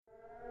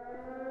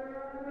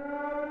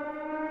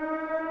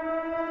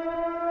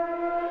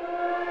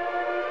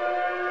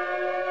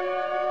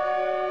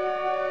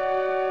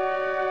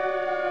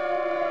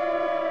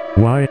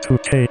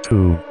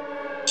Y2K2.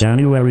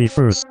 January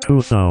 1st,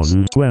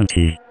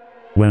 2020.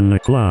 When the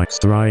clock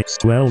strikes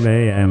 12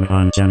 a.m.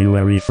 on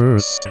January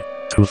 1st,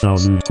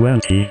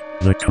 2020,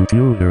 the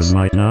computers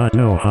might not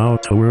know how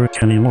to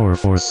work anymore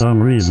for some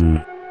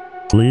reason.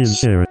 Please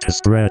share to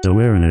spread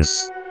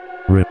awareness.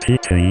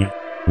 Repeating,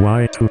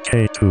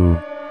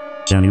 Y2K2.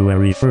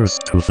 January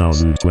 1st,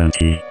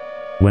 2020.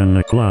 When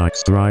the clock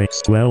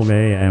strikes 12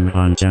 a.m.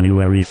 on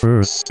January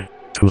 1st,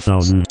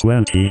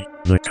 2020,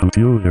 the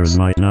computers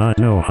might not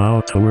know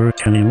how to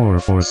work anymore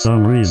for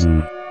some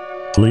reason.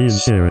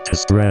 Please share to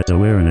spread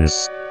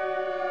awareness.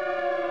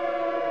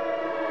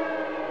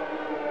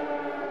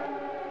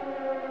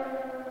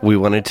 We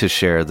wanted to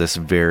share this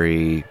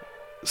very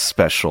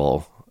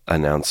special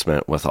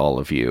announcement with all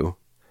of you.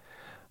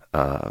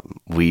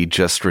 We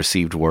just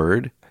received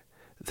word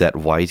that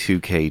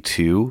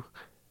Y2K2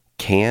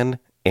 can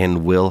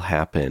and will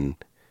happen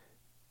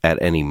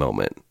at any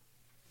moment.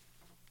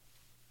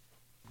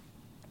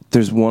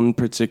 There's one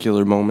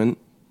particular moment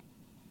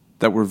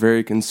that we're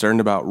very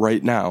concerned about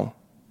right now.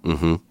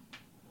 Mm-hmm.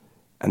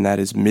 And that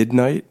is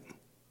midnight.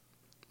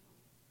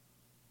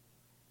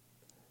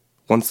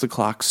 Once the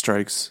clock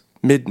strikes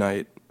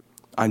midnight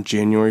on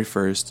January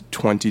 1st,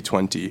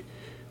 2020,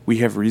 we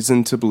have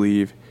reason to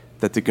believe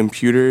that the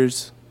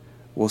computers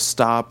will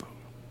stop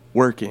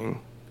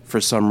working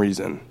for some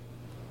reason.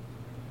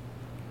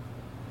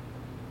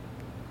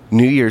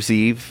 New Year's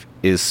Eve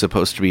is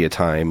supposed to be a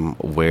time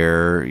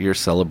where you're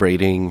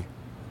celebrating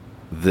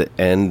the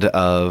end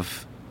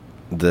of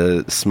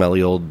the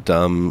smelly old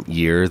dumb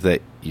year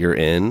that you're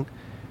in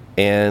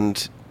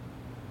and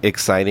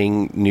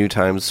exciting new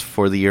times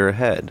for the year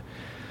ahead.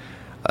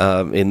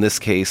 In this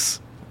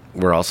case,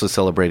 we're also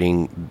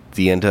celebrating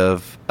the end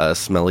of a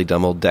smelly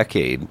dumb old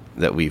decade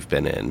that we've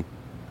been in.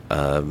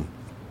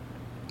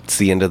 It's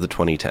the end of the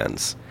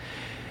 2010s.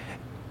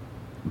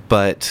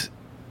 But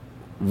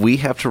we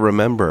have to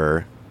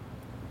remember,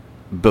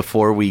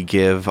 before we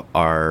give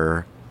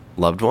our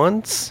loved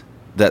ones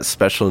that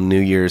special New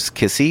Year's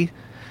kissy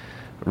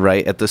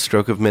right at the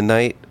stroke of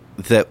midnight,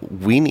 that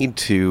we need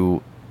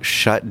to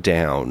shut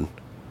down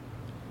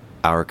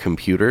our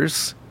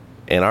computers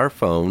and our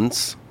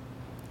phones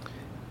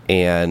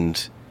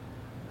and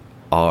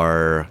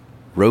our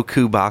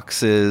Roku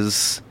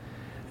boxes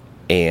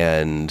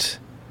and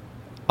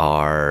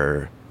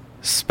our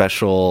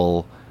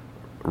special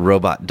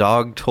robot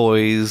dog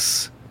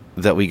toys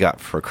that we got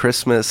for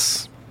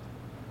Christmas,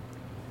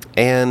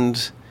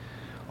 and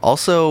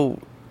also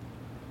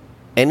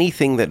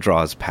anything that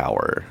draws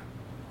power,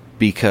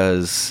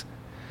 because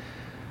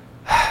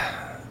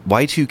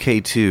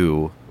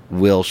Y2K2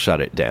 will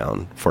shut it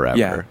down forever.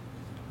 Yeah.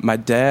 My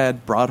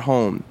dad brought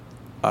home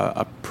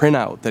a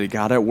printout that he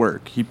got at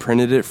work. He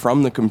printed it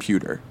from the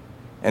computer,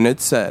 and it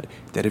said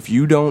that if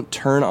you don't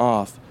turn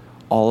off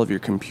all of your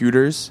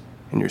computers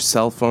and your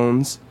cell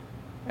phones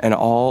and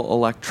all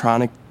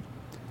electronic,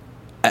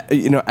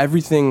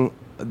 everything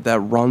that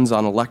runs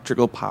on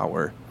electrical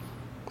power,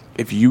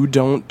 if you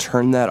don't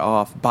turn that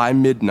off by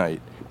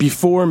midnight,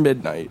 before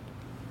midnight,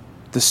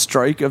 the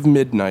strike of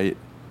midnight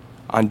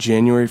on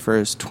January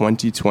 1st,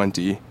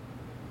 2020,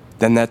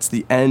 then that's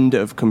the end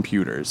of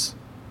computers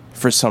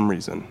for some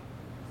reason.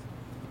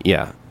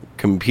 Yeah,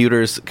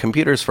 computers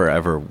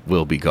forever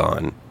will be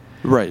gone.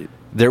 Right.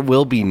 There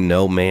will be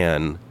no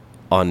man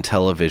on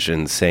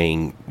television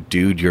saying,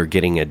 "Dude, you're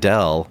getting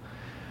Adele,"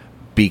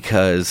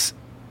 because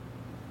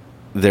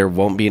there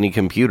won't be any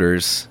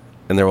computers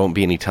and there won't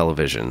be any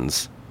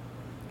televisions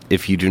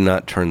if you do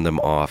not turn them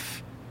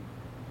off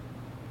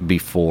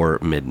before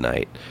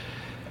midnight.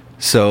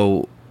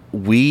 So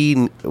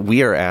we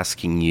are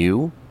asking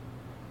you.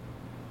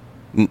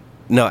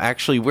 No,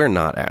 actually, we're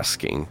not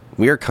asking.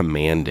 We are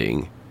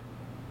commanding.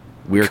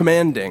 We're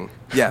commanding.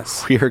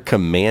 Yes. We are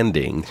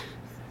commanding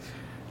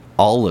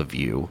all of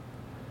you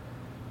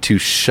to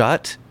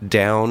shut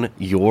down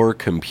your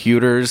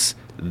computers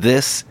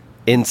this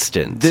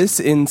instant. This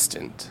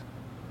instant.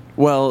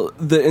 Well,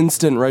 the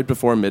instant right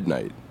before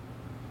midnight.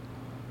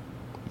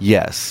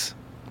 Yes.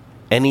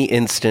 Any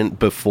instant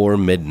before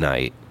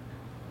midnight.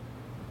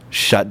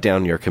 Shut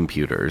down your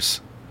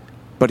computers.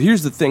 But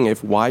here's the thing,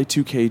 if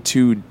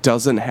Y2K2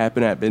 doesn't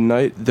happen at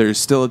midnight, there's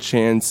still a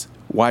chance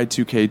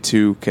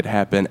Y2K2 could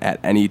happen at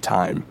any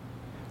time.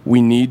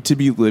 We need to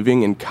be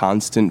living in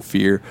constant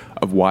fear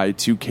of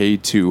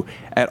Y2K2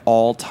 at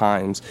all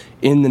times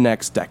in the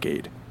next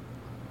decade.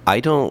 I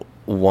don't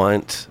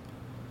want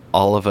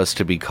all of us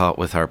to be caught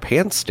with our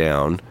pants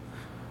down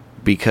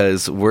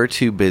because we're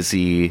too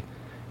busy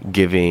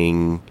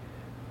giving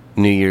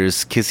New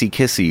Year's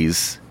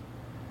kissies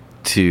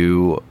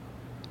to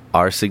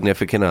our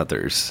significant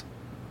others,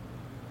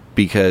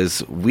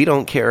 because we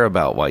don't care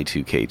about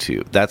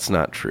Y2K2. That's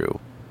not true.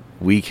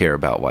 We care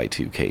about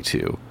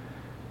Y2K2.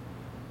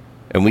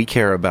 And we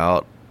care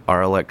about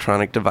our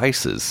electronic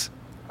devices.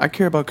 I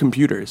care about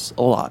computers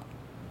a lot.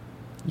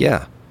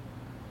 Yeah.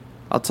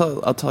 I'll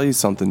tell you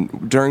something.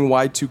 During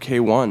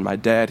Y2K1, my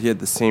dad, he had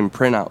the same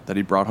printout that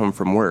he brought home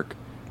from work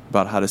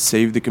about how to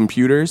save the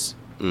computers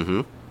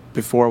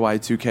before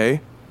Y2K.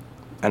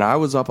 And I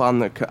was on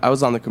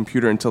the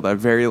computer until that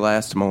very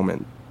last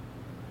moment.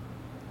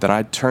 Then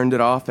I turned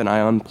it off and I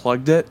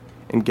unplugged it,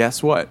 and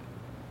guess what?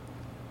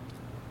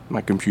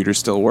 My computer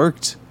still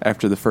worked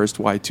after the first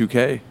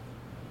Y2K.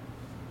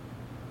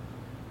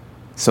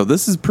 So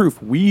this is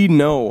proof we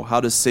know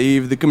how to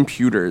save the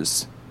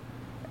computers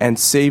and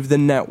save the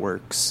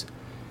networks,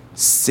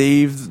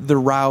 save the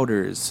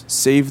routers,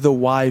 save the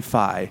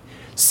Wi-Fi,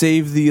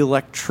 save the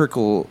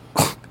electrical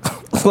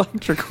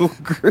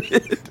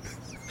grid.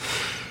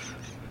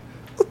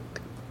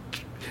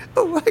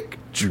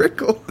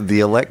 The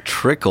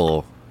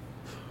electrical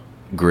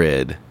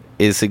grid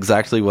is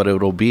exactly what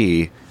it'll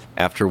be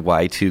after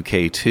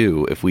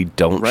Y2K2 if we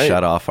don't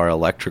shut off our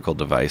electrical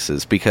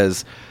devices,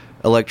 because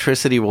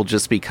electricity will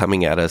just be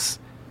coming at us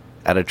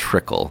at a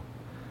trickle.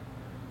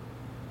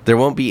 There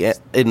won't be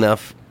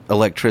enough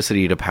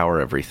electricity to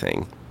power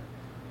everything.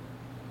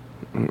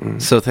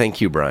 So thank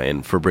you,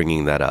 Brian, for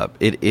bringing that up.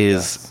 It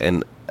is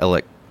an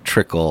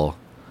electrical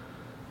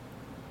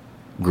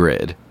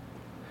grid.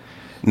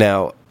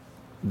 Now,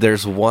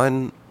 there's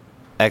one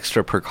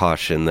extra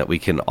precaution that we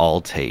can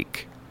all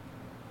take,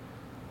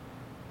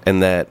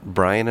 and that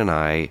Brian and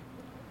I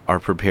are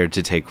prepared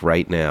to take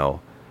right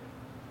now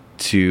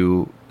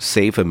to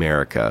save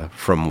America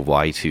from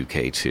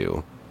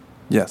Y2K2.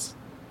 Yes.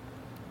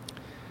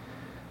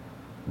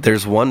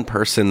 There's one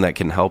person that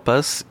can help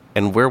us,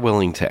 and we're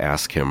willing to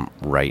ask him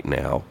right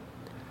now.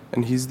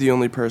 And he's the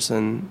only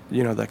person,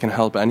 that can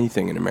help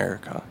anything in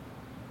America.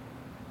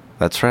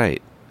 That's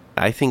right.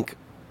 I think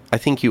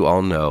you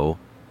all know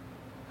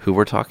who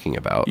we're talking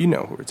about. You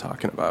know who we're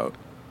talking about.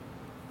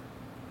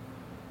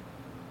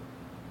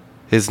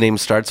 His name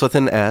starts with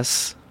an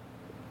S.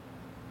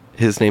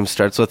 His name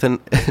starts with an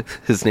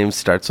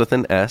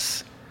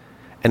S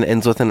and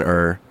ends with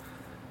an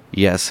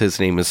Yes, his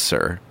name is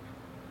Sir.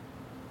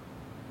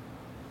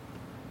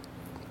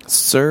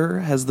 Sir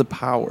has the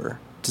power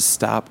to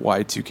stop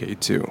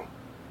Y2K2.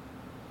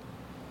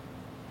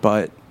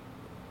 But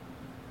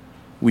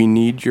we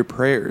need your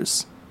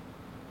prayers.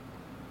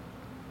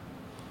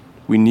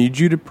 We need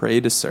you to pray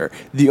to Sir.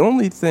 The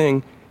only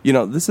thing,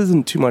 this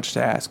isn't too much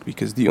to ask,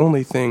 because the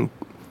only thing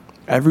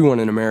everyone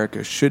in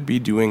America should be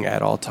doing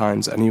at all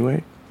times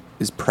anyway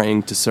is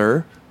praying to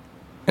Sir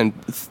and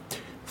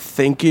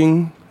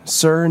thanking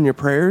Sir in your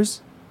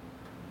prayers.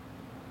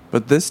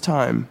 But this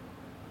time,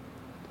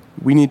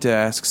 we need to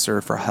ask Sir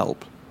for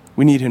help.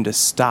 We need him to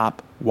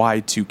stop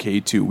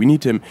Y2K2. We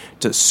need him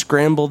to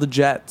scramble the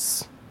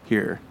jets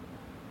here.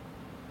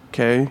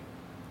 Okay?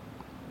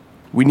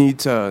 We need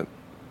to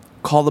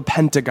call the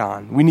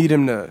Pentagon. We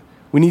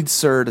need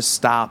Sir to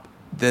stop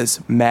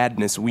this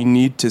madness. We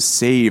need to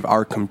save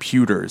our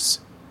computers.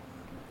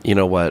 You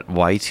know what?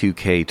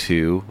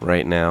 Y2K2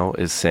 right now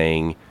is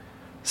saying,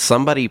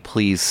 somebody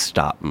please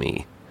stop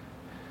me.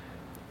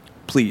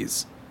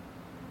 Please.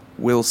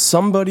 Will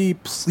somebody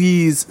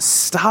please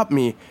stop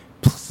me?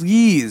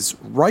 Please,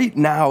 right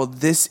now,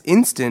 this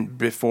instant,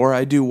 before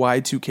I do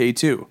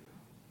Y2K2.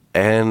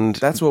 And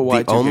that's what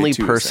Y2K2 the only is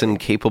person saying.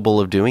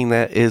 capable of doing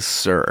that is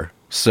Sir.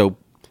 So,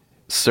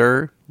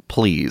 Sir,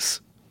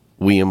 please,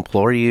 we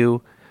implore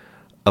you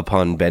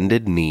upon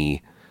bended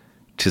knee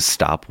to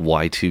stop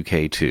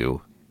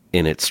Y2K2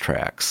 in its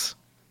tracks.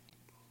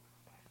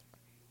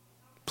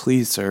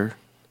 Please, Sir.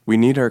 We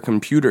need our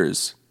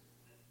computers.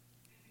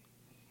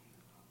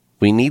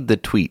 We need the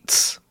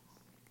tweets.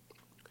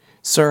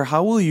 Sir,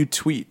 how will you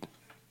tweet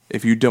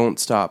if you don't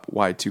stop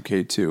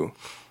Y2K2?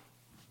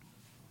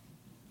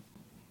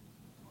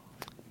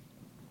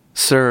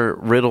 Sir,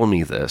 riddle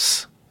me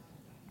this.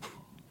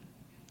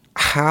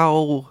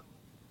 How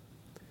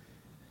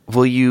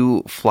will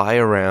you fly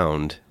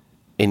around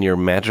in your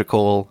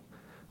magical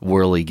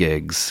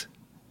whirligigs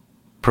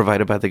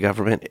provided by the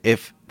government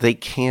if they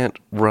can't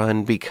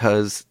run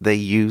because they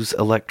use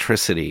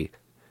electricity?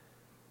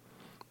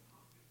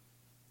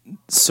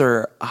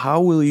 Sir,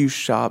 how will you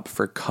shop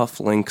for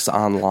cufflinks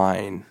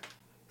online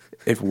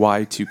if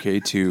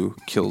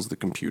Y2K2 kills the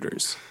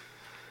computers?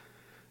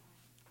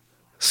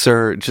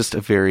 Sir, just a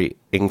very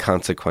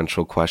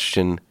inconsequential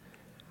question.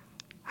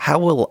 How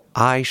will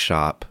I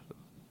shop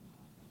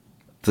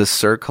the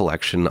Sir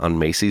collection on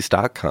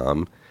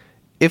Macy's.com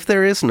if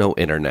there is no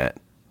internet?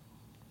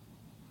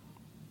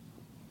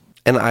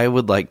 And I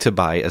would like to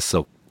buy a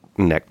silk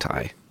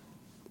necktie.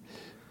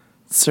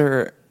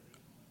 Sir,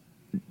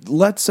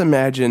 let's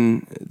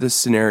imagine this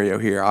scenario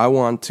here. I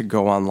want to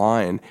go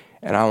online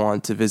and I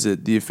want to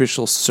visit the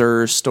official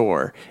Sir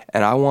store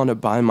and I want to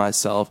buy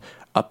myself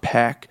a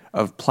pack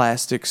of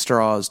plastic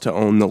straws to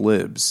own the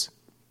libs.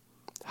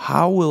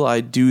 How will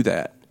I do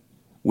that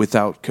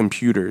without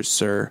computers,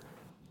 Sir?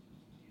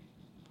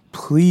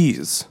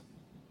 Please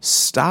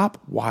stop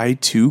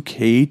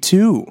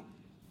Y2K2.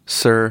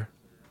 Sir,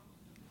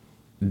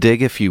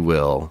 dig, if you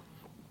will,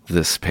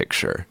 this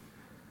picture.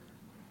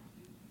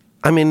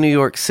 I'm in New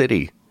York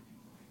City,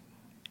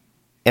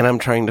 and I'm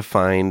trying to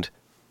find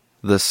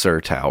the Sir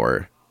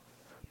Tower,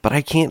 but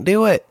I can't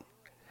do it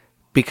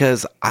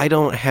because I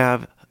don't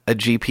have a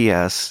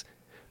GPS,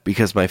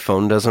 because my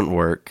phone doesn't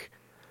work,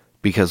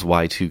 because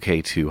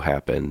Y2K2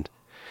 happened.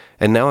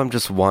 And now I'm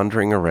just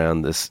wandering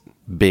around this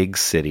big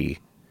city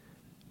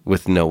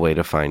with no way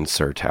to find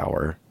Sir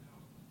Tower.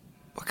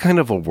 What kind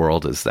of a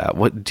world is that?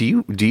 What do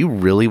you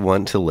really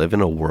want to live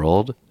in a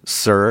world,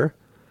 sir,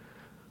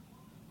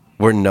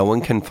 where no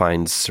one can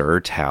find Sir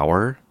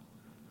Tower?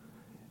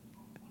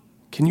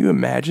 Can you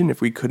imagine if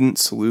we couldn't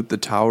salute the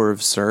Tower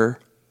of Sir?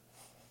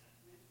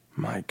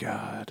 My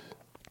God.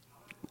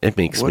 It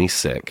makes me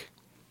sick.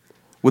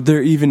 Would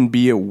there even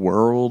be a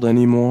world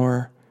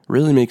anymore?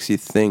 Really makes you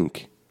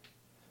think.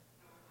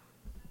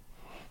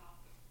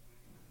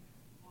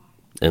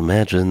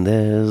 Imagine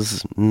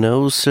there's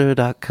no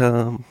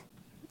Sir.com.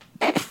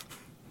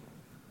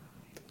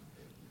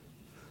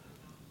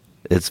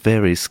 It's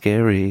very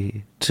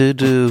scary to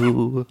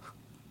do.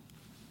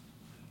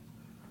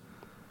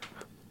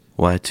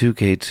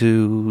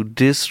 Y2K2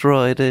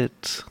 destroyed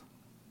it.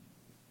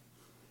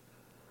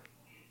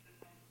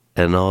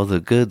 And all the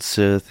good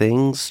Sir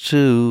things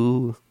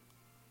too.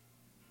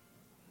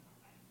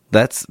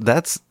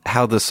 That's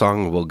how the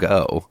song will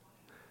go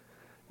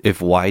if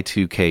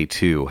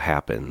Y2K2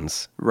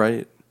 happens.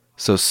 Right.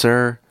 So,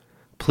 sir,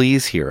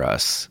 please hear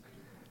us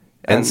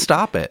and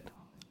stop it.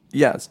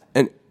 Yes,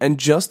 and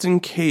just in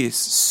case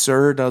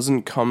Sir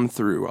doesn't come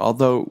through,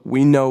 although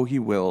we know he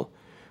will,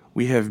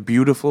 we have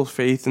beautiful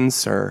faith in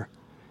Sir.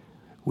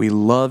 We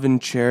love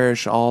and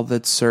cherish all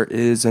that Sir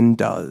is and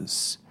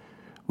does.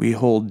 We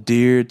hold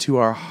dear to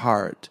our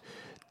heart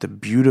the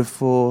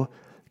beautiful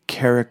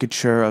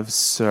caricature of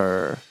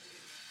Sir.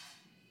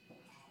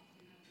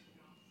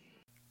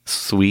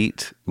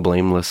 Sweet,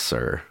 blameless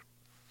Sir.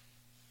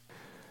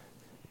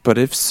 But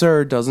if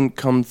Sir doesn't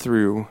come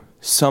through,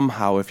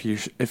 somehow if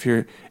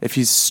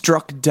he's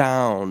struck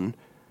down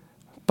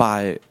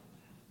by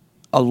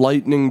a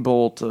lightning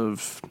bolt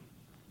of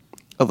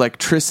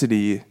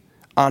electricity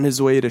on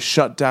his way to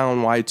shut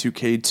down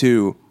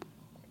Y2K2,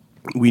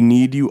 we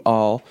need you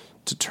all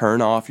to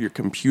turn off your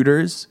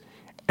computers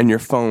and your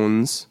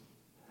phones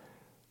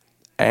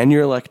and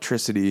your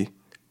electricity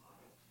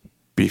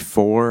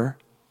before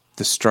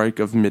the strike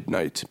of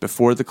midnight,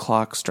 before the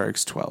clock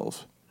strikes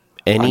 12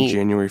 on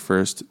January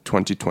 1st,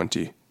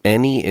 2020.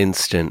 Any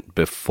instant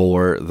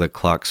before the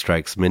clock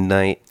strikes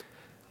midnight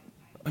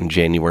on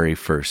January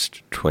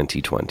 1st,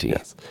 2020.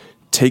 Yes.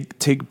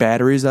 Take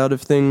batteries out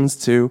of things,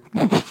 too.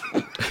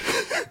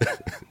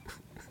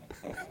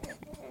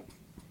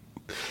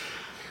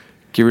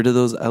 Get rid of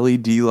those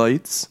LED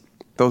lights.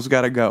 Those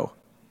gotta go.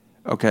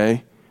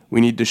 Okay?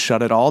 We need to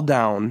shut it all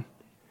down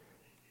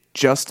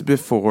just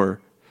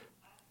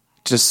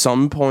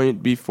some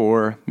point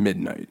before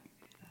midnight.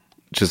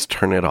 Just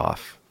turn it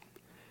off.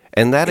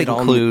 And that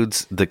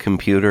includes the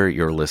computer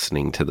you're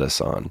listening to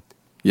this on.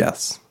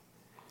 Yes.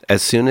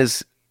 As soon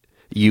as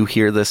you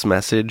hear this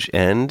message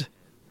end,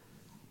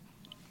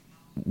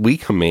 we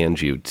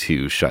command you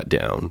to shut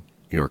down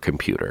your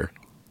computer.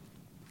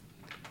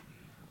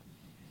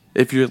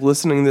 If you're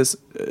listening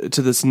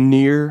to this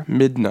near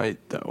midnight,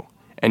 though,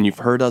 and you've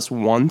heard us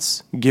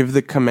once give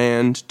the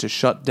command to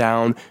shut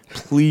down,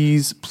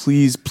 please,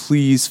 please,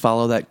 please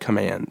follow that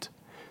command.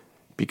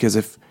 Because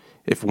if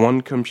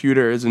one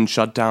computer isn't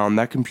shut down,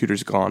 that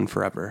computer's gone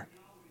forever.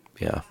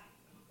 Yeah.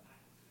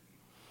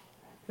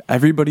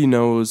 Everybody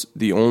knows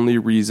the only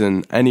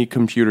reason any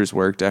computers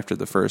worked after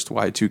the first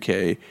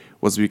Y2K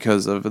was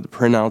because of the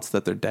printouts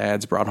that their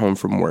dads brought home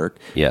from work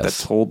that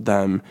told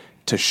them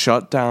to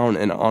shut down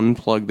and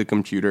unplug the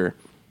computer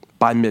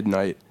by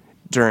midnight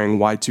during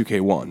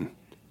Y2K1.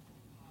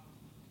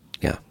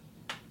 Yeah.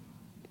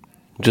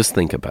 Just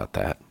think about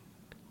that.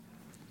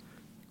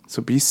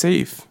 So be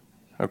safe,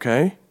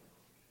 okay?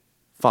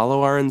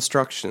 Follow our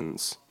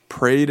instructions.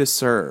 Pray to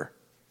Sir.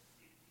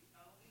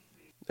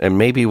 And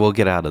maybe we'll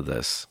get out of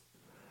this.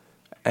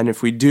 And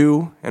if we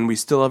do, and we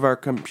still have our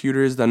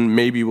computers, then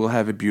maybe we'll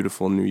have a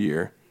beautiful new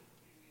year.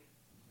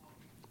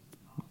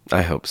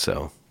 I hope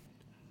so.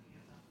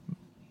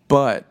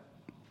 But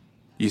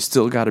you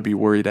still got to be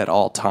worried at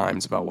all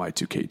times about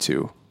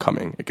Y2K2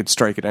 coming. It could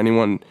strike at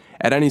anyone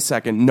at any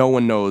second. No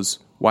one knows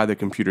why the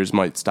computers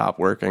might stop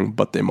working,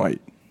 but they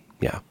might.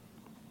 Yeah.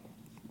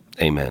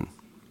 Amen.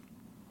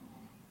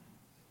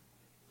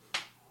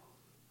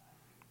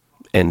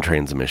 End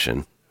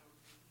transmission.